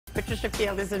Patricia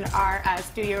Field is in our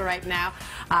studio right now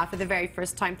for the very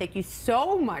first time. Thank you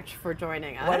so much for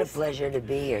joining us. What a pleasure to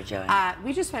be here, Joanne.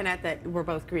 We just found out that we're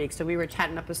both Greek, so we were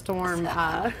chatting up a storm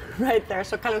right there.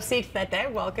 So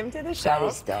kalosite, welcome to the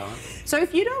show. So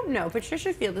if you don't know,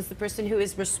 Patricia Field is the person who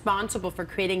is responsible for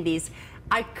creating these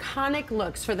iconic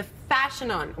looks for the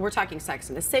fashion on. We're talking Sex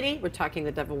and the City, we're talking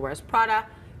The Devil Wears Prada,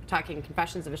 talking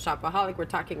Confessions of a Shopaholic, we're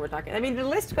talking. I mean, the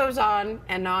list goes on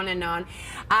and on and on.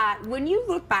 When you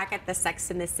look back at the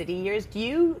Sex and the City years,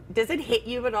 does it hit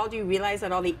you at all? Do you realize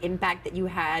that all the impact that you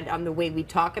had on the way we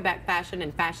talk about fashion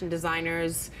and fashion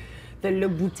designers, the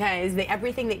Louboutins,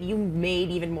 everything that you made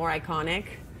even more iconic?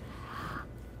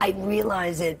 I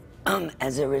realize it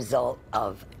as a result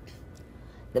of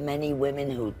the many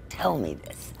women who tell me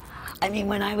this. I mean,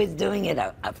 when I was doing it,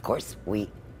 of course,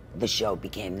 the show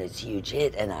became this huge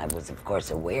hit, and I was, of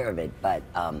course, aware of it, but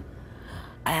I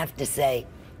have to say,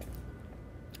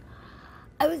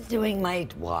 I was doing my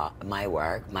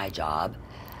work, my job.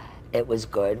 It was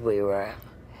good,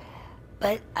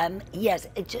 but yes,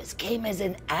 it just came as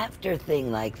an after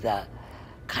thing, like the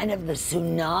kind of the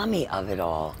tsunami of it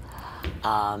all.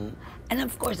 And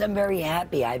of course, I'm very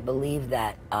happy. I believe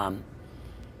that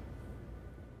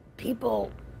people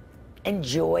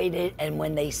enjoyed it, and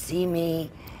when they see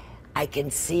me, I can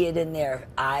see it in their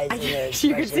eyes and their expression.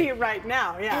 You can see it right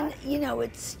now, yeah. And you know,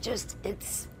 it's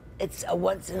a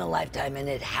once in a lifetime, and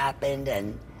it happened,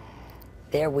 and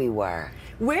there we were.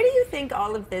 Where do you think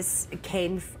all of this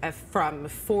came from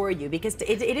for you? Because it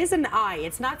is an eye.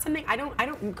 It's not something, I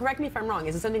don't, correct me if I'm wrong,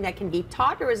 is it something that can be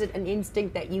taught, or is it an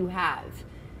instinct that you have?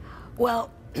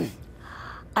 Well,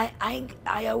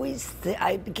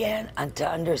 I began to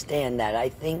understand that I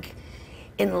think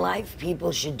in life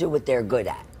people should do what they're good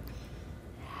at.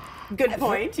 Good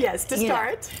point, yes, to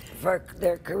start. For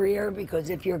their career, because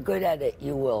if you're good at it,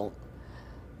 you will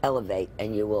elevate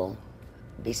and you will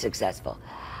be successful.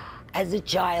 As a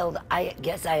child, I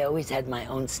guess I always had my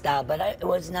own style, but it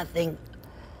was nothing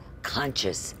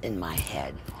conscious in my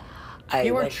head.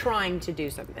 You weren't trying to do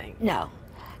something? No.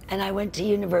 And I went to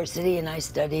university and I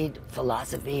studied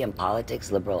philosophy and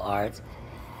politics, liberal arts.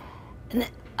 And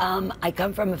I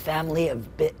come from a family of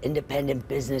independent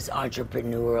business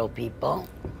entrepreneurial people.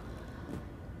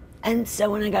 And so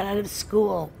when I got out of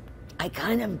school, I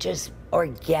kind of just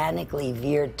organically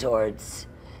veered towards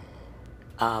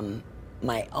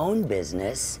my own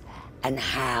business and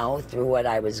how, through what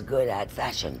I was good at,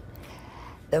 fashion.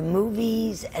 The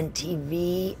movies and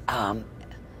TV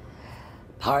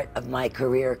part of my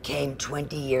career came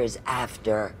 20 years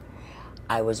after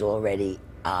I was already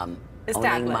owning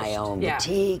my own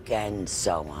boutique and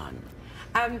so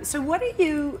on. So what are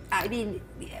you, I mean,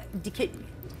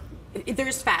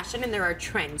 there's fashion and there are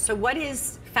trends. So what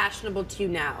is fashionable to you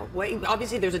now?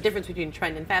 Obviously there's a difference between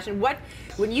trend and fashion.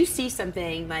 When you see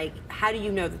something, like, how do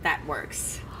you know that that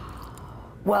works?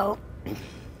 Well,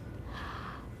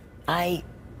 my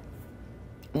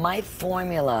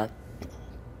formula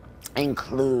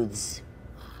includes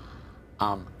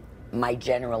my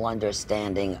general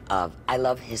understanding of, I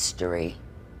love history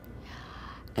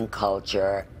and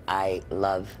culture. I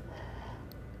love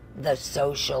the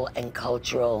social and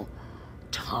cultural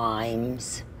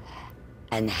times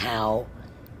and how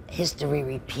history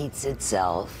repeats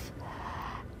itself.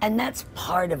 And that's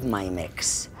part of my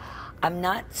mix. I'm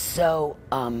not so,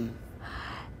 I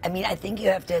mean, I think you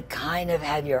have to kind of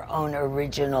have your own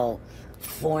original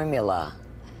formula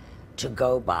to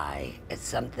go by. It's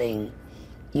something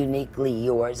uniquely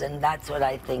yours, and that's what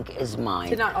I think is mine.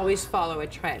 To not always follow a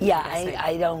trend. Yeah,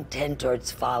 I don't tend towards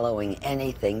following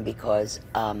anything because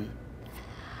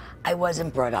I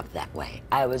wasn't brought up that way.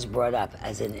 I was brought up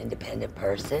as an independent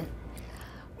person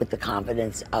with the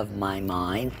confidence of my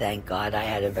mind. Thank God I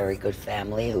had a very good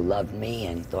family who loved me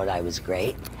and thought I was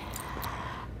great.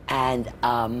 And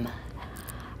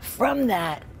from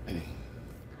that,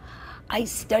 I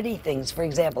study things. For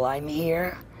example, I'm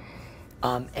here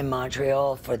in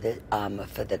Montreal for the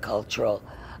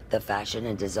fashion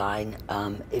and design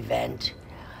event.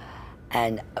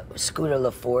 And Scooter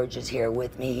LaForge is here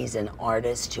with me. He's an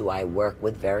artist who I work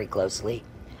with very closely.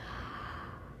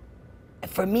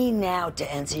 For me now, to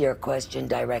answer your question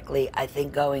directly, I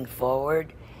think going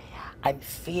forward, I'm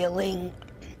feeling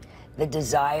the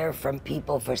desire from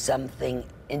people for something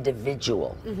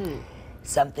individual,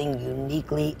 something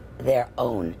uniquely their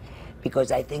own.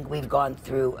 Because I think we've gone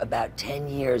through about 10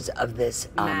 years of this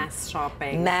mass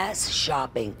shopping. Mass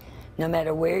shopping. No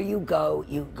matter where you go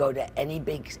to any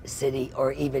big city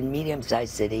or even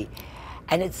medium-sized city,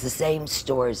 and it's the same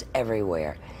stores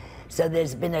everywhere. So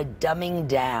there's been a dumbing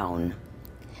down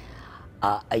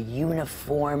a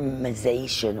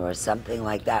uniformization or something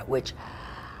like that, which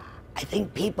I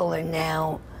think people are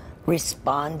now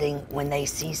responding when they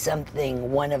see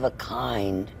something one of a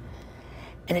kind.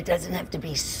 And it doesn't have to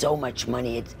be so much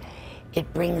money.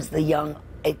 It brings the young,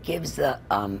 it gives the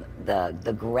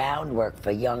groundwork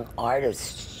for young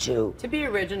artists to be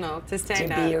original, to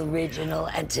stand out. To be original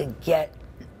and to get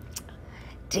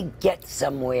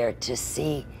somewhere, to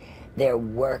see their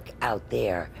work out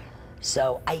there.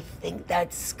 So I think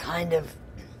that's kind of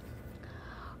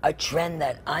a trend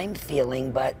that I'm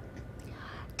feeling, but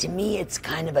to me it's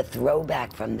kind of a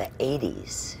throwback from the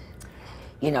 80s.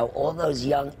 You know, all those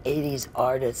young 80s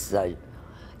artists,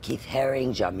 Keith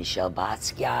Haring, Jean-Michel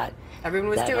Basquiat. Everyone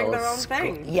was doing their own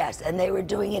thing. Yes, and they were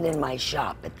doing it in my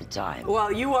shop at the time.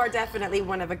 Well, you are definitely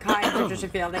one of a kind, Patricia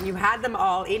Field, and you had them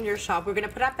all in your shop. We're going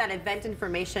to put up that event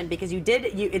information because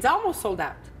it's almost sold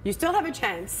out. You still have a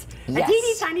chance, yes. A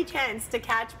teeny tiny chance to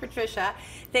catch Patricia.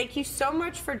 Thank you so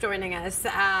much for joining us.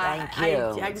 Thank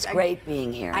you. It's great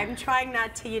being here. I'm trying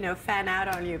not to, you know, fan out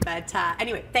on you, but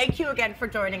anyway, thank you again for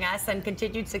joining us and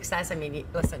continued success. I mean,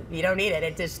 listen, you don't need it.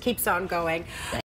 It just keeps on going.